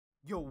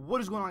Yo,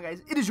 what is going on,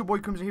 guys? It is your boy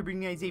Crimson here,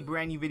 bringing you guys a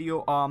brand new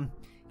video.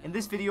 In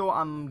this video,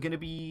 I'm gonna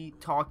be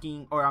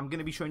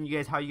showing you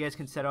guys how you guys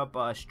can set up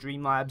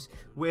Streamlabs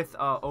with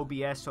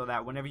OBS, so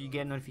that whenever you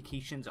get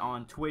notifications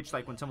on Twitch,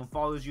 like when someone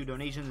follows you,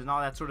 donations, and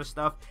all that sort of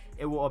stuff,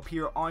 it will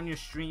appear on your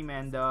stream,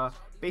 and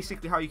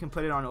basically how you can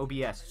put it on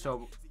OBS.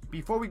 So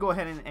before we go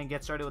ahead and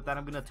get started with that,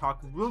 I'm gonna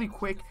talk really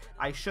quick.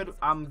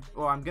 I'm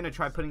gonna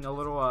try putting a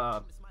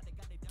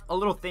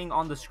little thing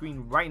on the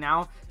screen right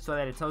now so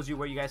that it tells you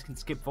where you guys can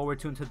skip forward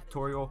to into the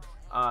tutorial,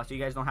 so you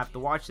guys don't have to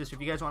watch this. If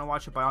you guys want to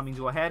watch it, by all means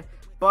go ahead,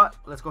 but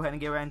let's go ahead and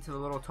get right into the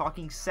little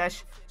talking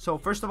sesh. So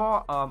first of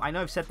all, I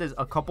know I've said this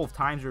a couple of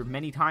times or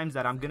many times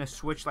that I'm gonna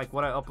switch like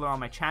what I upload on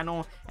my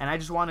channel, and I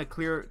just want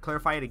to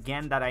clarify it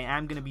again that I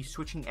am gonna be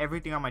switching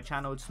everything on my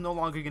channel. It's no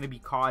longer gonna be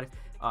COD.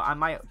 I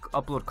might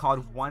upload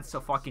COD once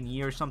a fucking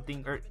year or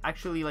something, or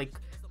actually like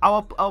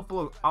I'll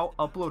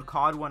upload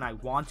COD when I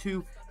want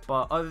to.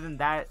 But other than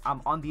that,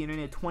 I'm on the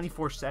internet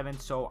 24/7,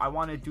 so I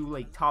want to do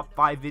like top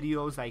 5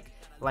 videos,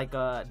 like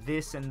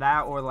this and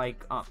that, or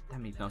like that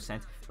made no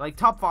sense, like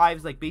top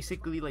 5s, like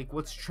basically like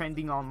what's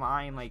trending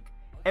online, like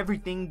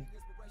everything,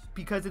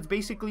 because it's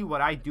basically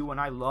what I do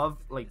and I love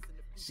like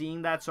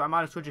seeing that. So I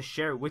might as well just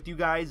share it with you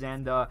guys,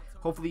 and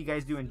hopefully you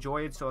guys do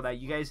enjoy it, so that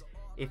you guys,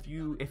 if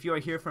you are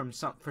here for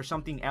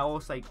something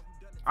else, like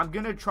I'm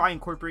gonna try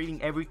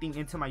incorporating everything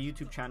into my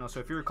YouTube channel.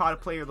 So if you're a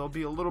COD player, there'll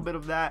be a little bit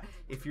of that.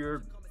 If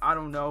you're, I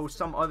don't know,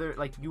 some other,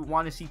 like you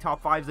want to see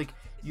top 5s, like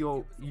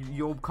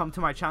you'll come to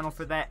my channel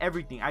for that.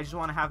 Everything, I just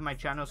want to have my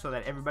channel so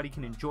that everybody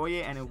can enjoy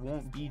it, and it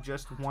won't be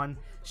just one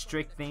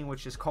strict thing,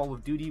 which is Call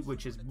of Duty,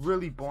 which is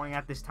really boring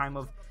at this time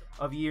of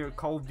year.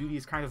 Call of Duty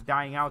is kind of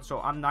dying out,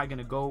 so I'm not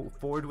gonna go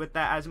forward with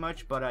that as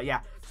much. But yeah,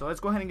 so let's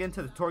go ahead and get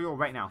into the tutorial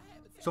right now.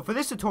 So for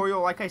this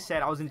tutorial, like I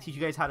said, I was going to teach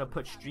you guys how to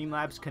put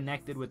Streamlabs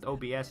connected with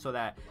OBS so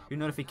that your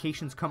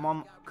notifications come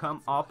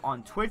up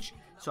on Twitch.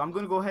 So I'm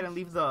going to go ahead and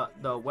leave the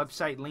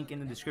website link in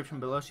the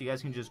description below, so you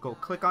guys can just go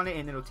click on it,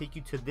 and it'll take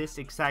you to this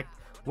exact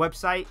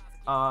website.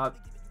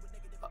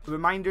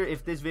 Reminder,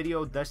 if this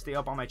video does stay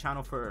up on my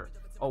channel for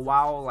a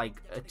while,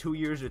 like 2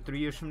 years or 3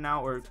 years from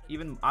now, or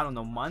even, I don't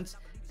know, months,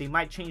 they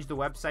might change the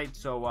website.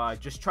 So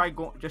just try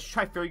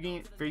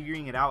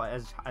figuring it out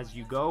as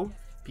you go.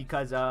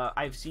 Because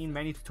I've seen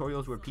many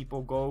tutorials where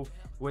people go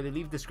where they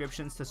leave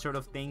descriptions to sort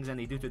of things, and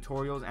they do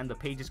tutorials and the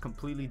page is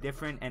completely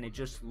different, and it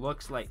just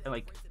looks like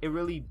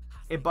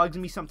it bugs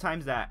me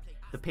sometimes that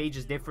the page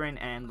is different,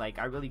 and like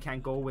I really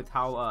can't go with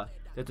how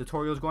the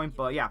tutorial is going.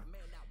 But yeah,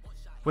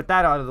 with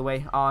that out of the way,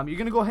 you're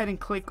gonna go ahead and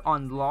click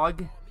on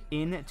log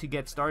in to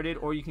get started,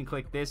 or you can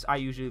click this. I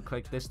usually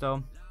click this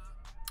though.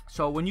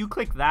 So when you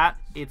click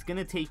that, it's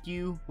gonna take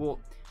you, well,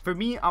 for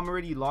me, I'm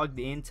already logged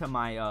into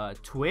my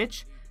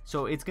Twitch.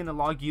 So it's gonna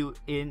log you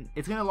in.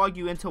 It's gonna log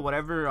you into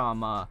whatever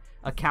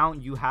account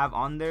you have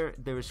on there.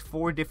 There's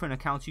 4 different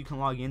accounts you can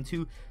log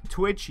into: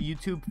 Twitch,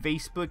 YouTube,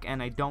 Facebook,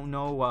 and I don't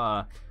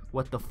know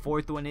what the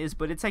 4th one is,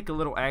 but it's like a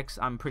little X.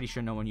 I'm pretty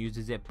sure no one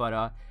uses it.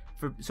 But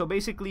so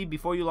basically,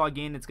 before you log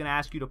in, it's gonna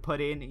ask you to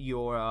put in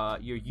your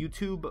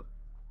YouTube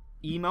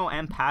email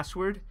and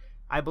password.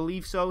 I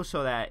believe so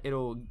that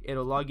it'll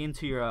log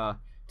into your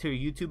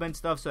YouTube and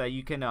stuff, so that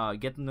you can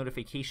get the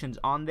notifications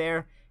on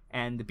there.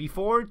 And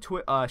before,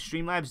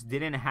 Streamlabs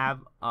didn't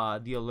have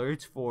the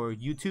alerts for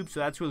YouTube, so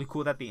that's really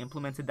cool that they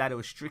implemented that. It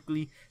was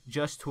strictly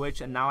just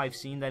Twitch, and now I've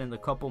seen that in the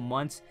couple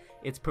months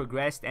it's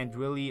progressed and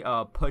really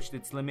pushed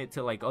its limit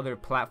to like other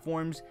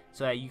platforms,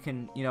 so that you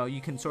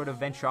can sort of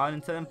venture out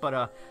into them.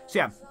 But so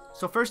yeah,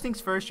 so first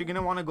things first, you're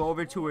gonna want to go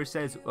over to where it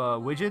says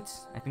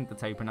widgets, I think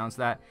that's how you pronounce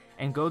that,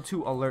 and go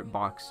to alert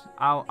box.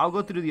 I'll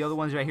go through the other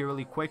ones right here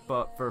really quick,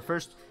 but for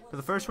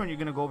the first one, you're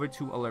gonna go over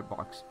to alert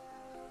box.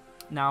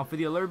 Now for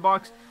the alert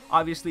box,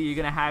 obviously you're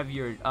gonna have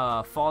your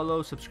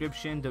follow,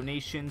 subscription,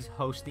 donations,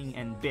 hosting,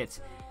 and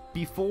bits.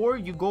 Before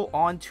you go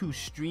on to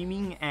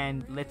streaming,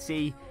 and let's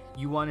say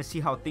you want to see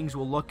how things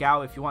will look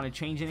out, if you want to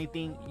change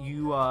anything,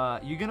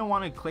 you're gonna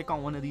want to click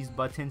on one of these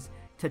buttons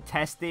to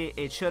test it.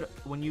 It should,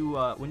 when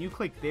you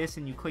click this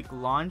and you click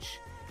launch,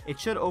 it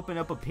should open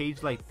up a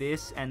page like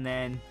this, and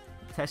then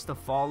test the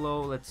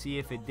follow. Let's see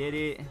if it did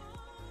it.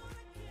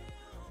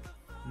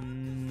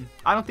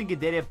 I don't think it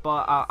did it,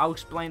 but I'll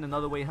explain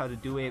another way how to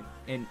do it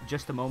in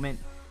just a moment.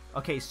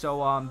 Okay,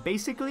 so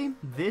basically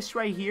this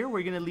right here,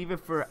 we're gonna leave it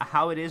for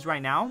how it is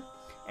right now,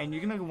 and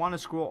you're gonna want to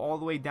scroll all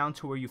the way down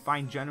to where you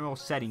find general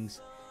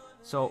settings.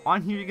 So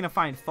on here you're gonna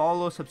find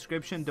follow,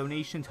 subscription,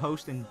 donations,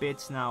 host, and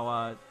bits.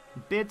 Now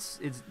bits,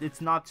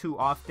 it's not too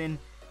often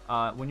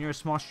when you're a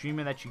small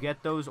streamer that you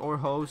get those, or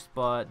host,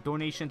 but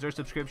donations or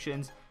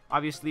subscriptions,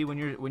 obviously when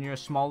you're a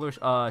smaller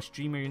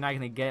streamer, you're not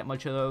gonna get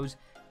much of those.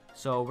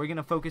 So we're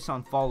gonna focus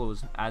on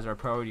follows as our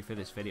priority for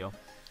this video.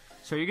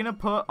 So you're gonna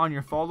put on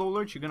your follow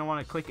alerts, you're gonna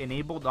want to click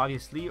enabled,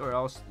 obviously, or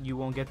else you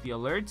won't get the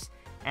alerts.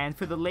 And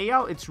for the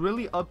layout, it's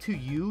really up to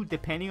you,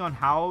 depending on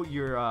how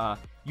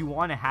you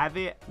want to have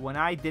it. When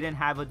I didn't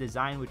have a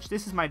design, which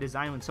this is my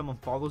design, when someone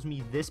follows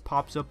me, this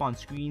pops up on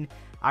screen.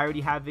 I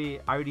already have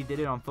it. I already did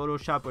it on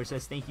Photoshop, where it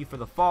says thank you for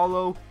the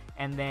follow,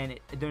 and then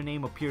their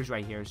name appears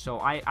right here. So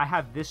I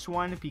have this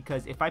one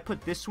because if I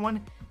put this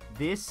one,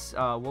 this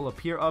will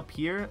appear up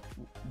here.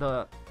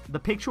 The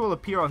picture will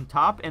appear on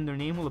top and their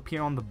name will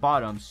appear on the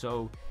bottom.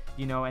 So,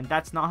 you know, and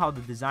that's not how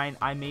the design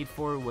I made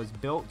for it was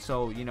built.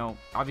 So, you know,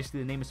 obviously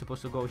the name is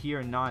supposed to go here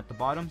and not at the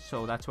bottom,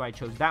 so that's why I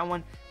chose that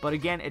one. But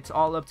again, it's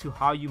all up to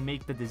how you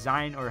make the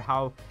design,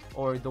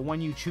 or the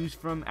one you choose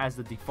from as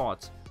the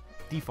defaults.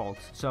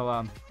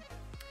 So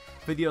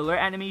for the alert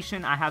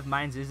animation, I have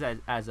mine is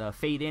as a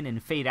fade in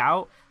and fade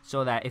out,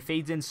 so that it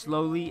fades in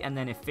slowly and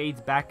then it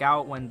fades back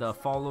out when the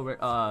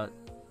follow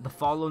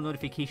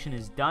notification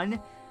is done.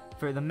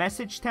 For the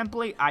message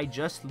template, I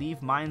just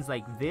leave mine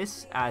like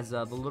this as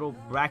the little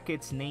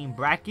brackets name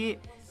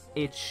bracket.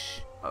 It's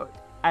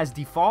as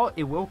default,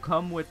 it will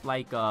come with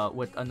like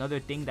with another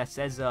thing that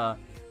says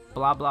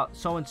blah blah,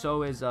 so and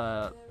so is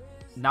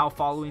now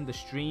following the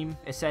stream.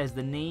 It says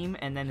the name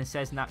and then it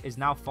says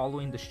now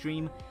following the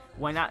stream.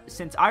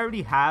 Since I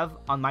already have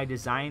on my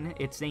design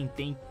it's saying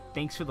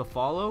thanks for the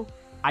follow,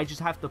 I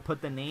just have to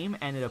put the name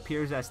and it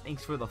appears as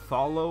thanks for the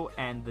follow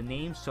and the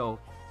name. So,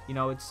 you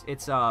know,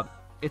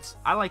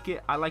 I like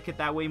it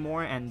that way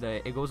more, and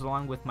it goes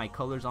along with my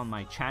colors on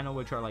my channel,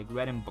 which are like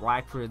red and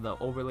black for the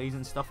overlays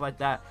and stuff like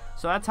that.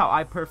 So that's how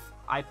I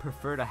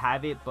prefer to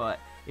have it. But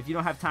if you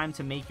don't have time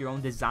to make your own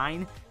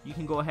design, you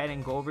can go ahead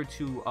and go over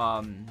to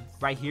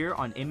right here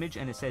on image,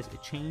 and it says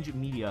change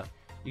media.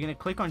 You're gonna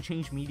click on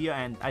change media,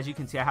 and as you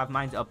can see, I have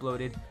mine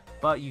uploaded,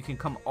 but you can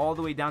come all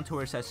the way down to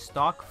where it says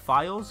stock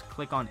files,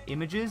 click on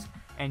images,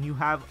 and you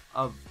have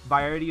a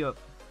variety of,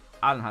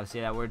 I don't know how to say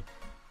that word,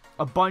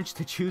 a bunch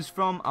to choose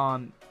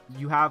from.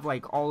 You have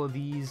like all of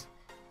these.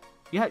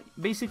 You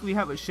basically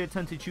have a shit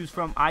ton to choose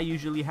from. I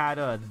usually had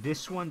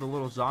this one, the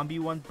little zombie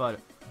one, but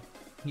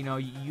you know,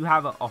 you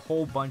have a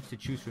whole bunch to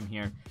choose from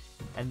here.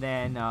 And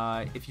then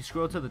if you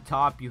scroll to the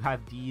top, you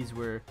have these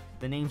where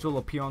the names will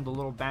appear on the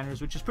little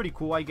banners, which is pretty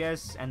cool, I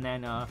guess. And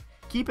then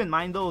keep in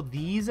mind though,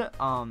 these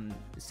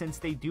since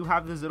they do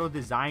have this little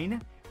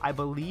design, I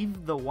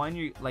believe the one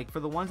you like,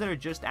 for the ones that are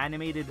just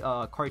animated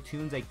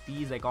cartoons like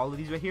these, like all of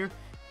these right here,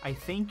 I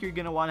think you're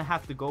gonna want to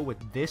have to go with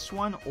this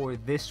one or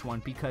this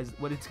one, because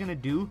what it's gonna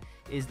do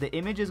is the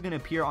image is gonna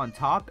appear on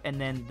top,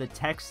 and then the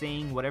text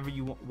saying whatever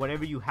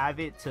you have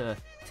it to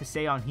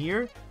say on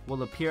here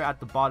will appear at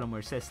the bottom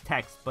where it says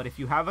text. But if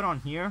you have it on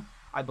here,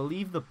 I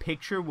believe the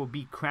picture will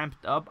be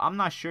cramped up. I'm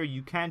not sure.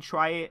 You can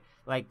try it.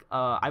 Like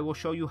I will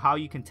show you how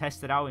you can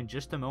test it out in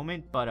just a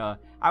moment. But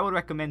I would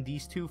recommend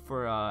these two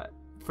for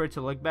it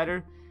to look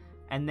better.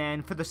 And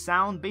then for the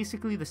sound,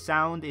 basically the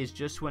sound is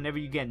just whenever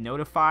you get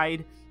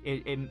notified,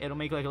 it'll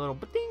make like a little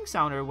ding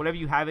sound or whatever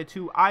you have it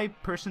to. I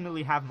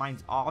personally have mine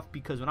off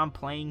because when I'm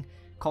playing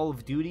Call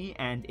of Duty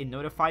and it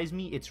notifies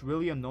me, it's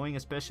really annoying,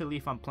 especially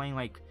if I'm playing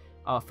like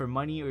for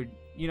money, or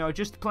you know,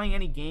 just playing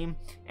any game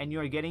and you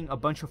are getting a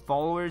bunch of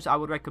followers. I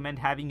would recommend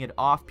having it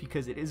off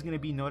because it is going to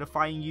be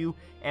notifying you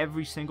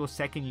every single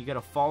second you get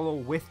a follow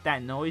with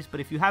that noise. But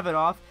if you have it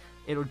off,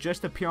 it'll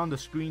just appear on the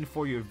screen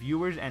for your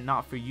viewers and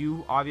not for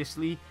you,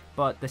 obviously.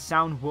 But the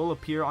sound will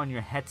appear on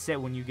your headset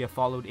when you get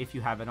followed if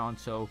you have it on.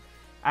 So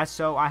I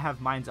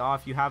have mine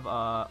off. You have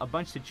a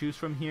bunch to choose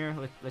from here.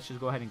 Let's just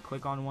go ahead and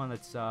click on one.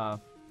 That's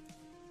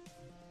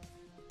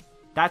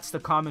the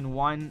common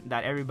one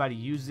that everybody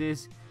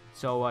uses.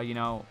 So you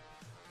know,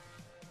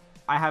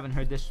 I haven't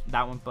heard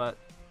that one, but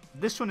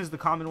this one is the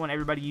common one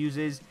everybody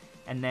uses.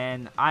 And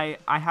then I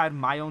had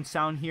my own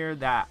sound here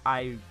that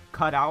I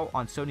cut out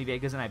on Sony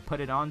Vegas and I put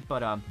it on,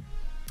 but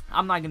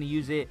I'm not going to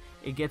use it.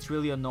 It gets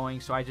really annoying,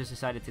 so I just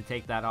decided to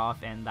take that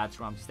off, and that's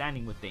where I'm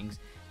standing with things.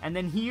 And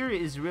then here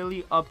is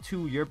really up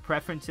to your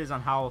preferences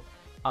on how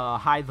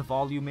high the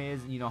volume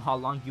is, you know, how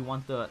long you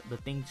want the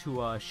thing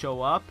to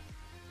show up.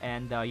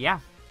 And yeah,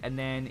 and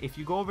then if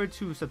you go over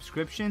to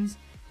subscriptions,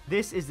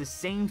 this is the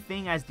same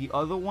thing as the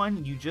other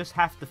one. You just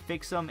have to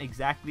fix them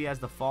exactly as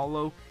the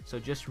follow. So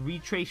just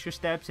retrace your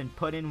steps and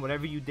put in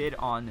whatever you did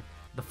on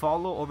the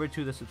follow over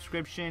to the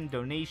subscription,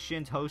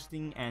 donations,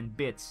 hosting, and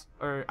bits.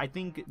 Or I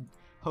think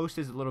host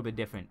is a little bit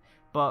different.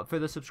 But for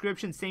the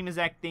subscription, same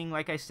exact thing.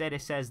 Like I said,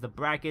 it says the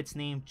brackets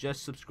name,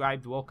 just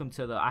subscribed, welcome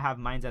to the, I have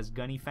mine as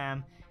Gunny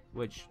Fam,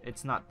 which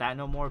it's not that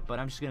no more, but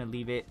I'm just going to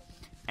leave it.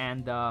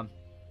 And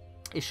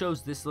it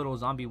shows this little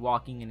zombie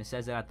walking, and it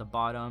says it at the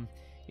bottom.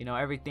 You know,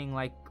 everything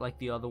like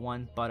the other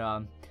one.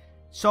 But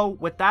so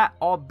with that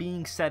all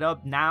being set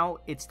up, now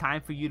it's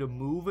time for you to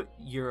move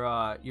your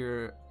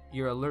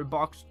alert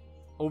box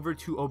over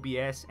to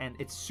OBS, and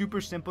it's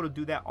super simple to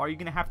do that. All you're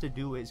gonna have to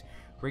do is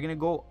we're gonna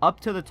go up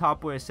to the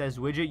top where it says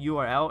widget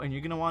URL, and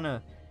you're gonna want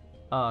to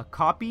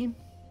copy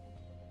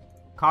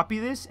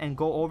this and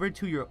go over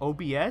to your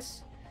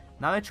OBS.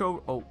 Now that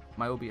you're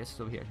my OBS is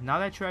over here. Now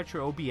that you're at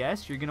your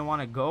OBS, you're gonna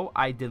want to go.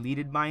 I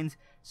deleted mine,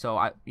 so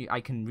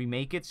I can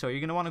remake it. So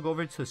you're gonna want to go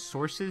over to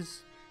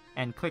sources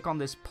and click on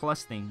this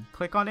plus thing.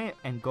 Click on it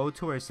and go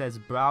to where it says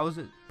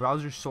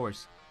browser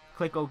source.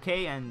 Click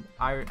OK, and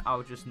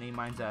I'll just name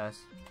mine as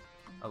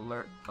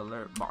alert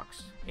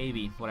box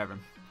AB, whatever.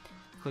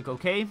 Click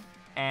OK,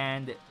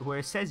 and where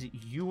it says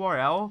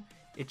URL,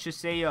 it should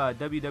say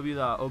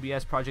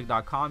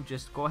www.obsproject.com.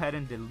 Just go ahead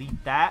and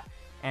delete that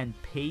and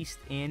paste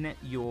in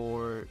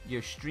your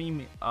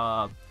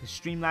Streamlabs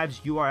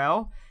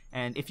URL.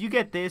 And if you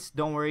get this,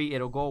 don't worry,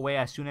 it'll go away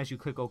as soon as you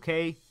click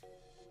OK.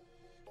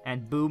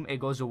 And boom,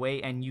 it goes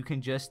away, and you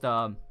can just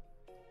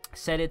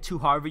set it to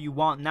however you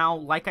want. Now,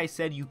 like I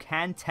said, you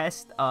can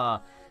test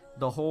the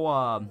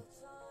whole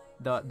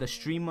the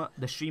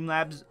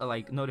Streamlabs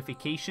like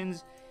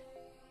notifications.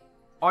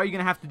 All you're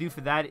gonna have to do for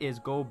that is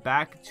go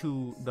back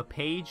to the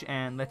page,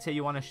 and let's say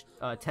you want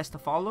to test to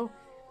follow.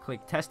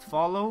 Click test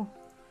follow,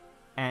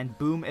 and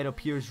boom, it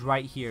appears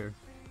right here.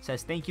 It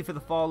says thank you for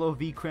the follow,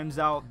 V Crims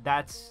out.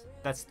 That's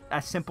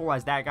as simple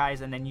as that,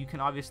 guys. And then you can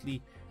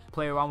obviously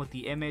play around with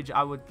the image.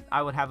 I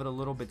would have it a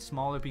little bit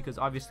smaller, because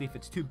obviously if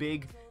it's too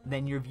big,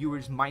 then your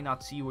viewers might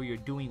not see what you're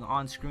doing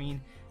on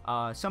screen.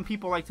 Some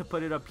people like to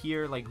put it up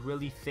here like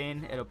really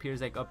thin. It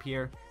appears like up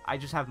here. I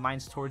just have mine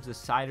towards the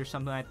side or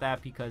something like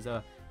that, because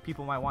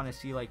people might want to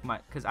see like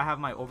because I have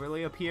my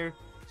overlay up here,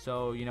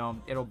 so you know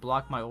it'll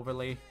block my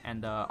overlay.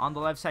 And on the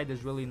left side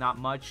there's really not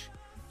much.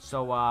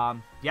 So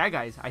yeah,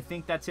 guys, I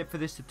think that's it for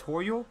this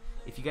tutorial.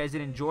 If you guys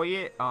did enjoy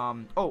it,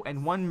 oh,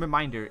 and one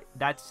reminder,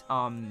 that's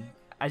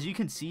as you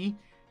can see,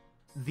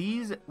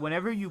 these,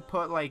 whenever you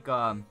put like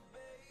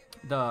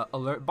the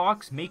alert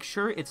box, make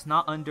sure it's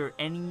not under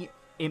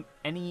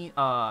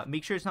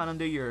make sure it's not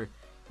under your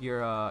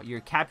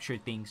capture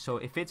thing. So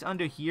if it's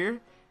under here,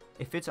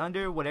 if it's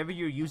under whatever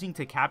you're using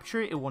to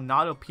capture, it will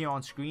not appear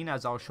on screen,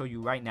 as I'll show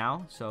you right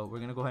now. So we're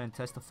gonna go ahead and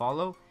test the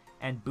follow,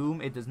 and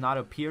boom, it does not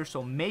appear.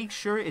 So make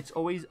sure it's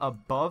always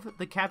above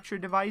the capture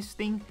device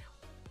thing,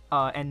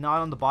 and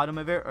not on the bottom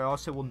of it, or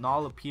else it will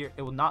not appear.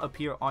 It will not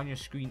appear on your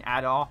screen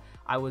at all.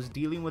 I was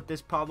dealing with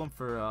this problem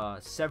for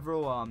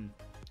several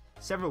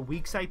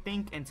weeks, I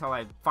think, until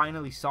I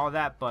finally saw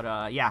that.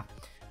 But yeah,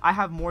 I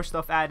have more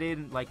stuff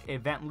added, like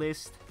event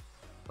list.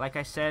 Like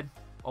I said,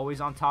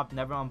 always on top,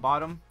 never on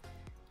bottom.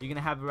 You're gonna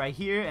have it right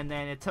here, and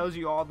then it tells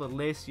you all the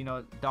lists. You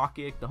know,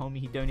 Dokic, the homie,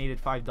 he donated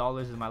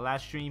 $5 in my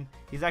last stream.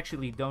 He's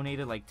actually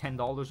donated like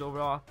 $10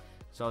 overall.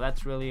 So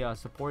that's really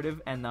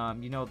supportive.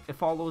 And you know, it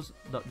follows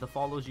the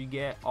follows you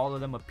get, all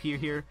of them appear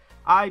here.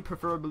 I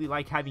preferably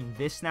like having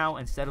this now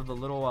instead of the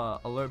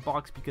little alert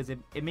box, because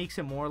it makes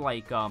it more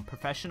like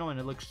professional, and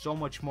it looks so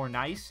much more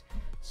nice.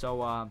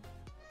 So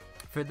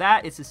for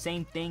that, it's the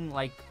same thing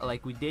like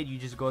we did. You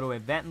just go to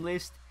event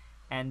list,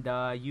 and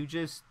you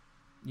just,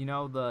 you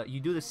know, you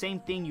do the same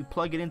thing. You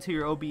plug it into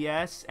your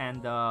OBS,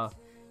 and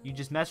you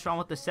just mess around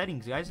with the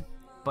settings, guys.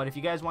 But if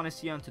you guys want to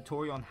see a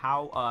tutorial on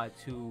how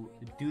to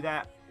do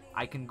that,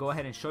 I can go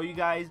ahead and show you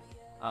guys.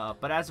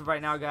 But as of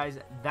right now, guys,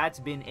 that's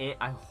been it.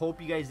 I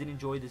hope you guys did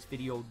enjoy this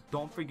video.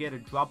 Don't forget to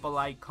drop a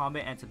like,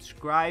 comment, and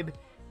subscribe.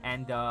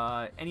 And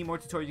any more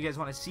tutorials you guys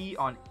want to see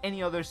on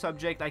any other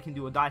subject, I can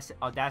do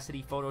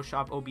Audacity,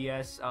 Photoshop,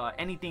 OBS,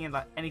 anything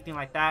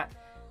like that.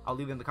 I'll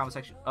leave it in the comment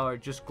section, or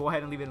just go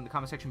ahead and leave it in the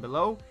comment section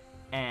below.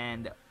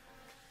 And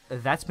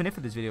that's been it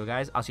for this video,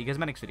 guys. I'll see you guys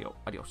in my next video.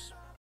 Adios.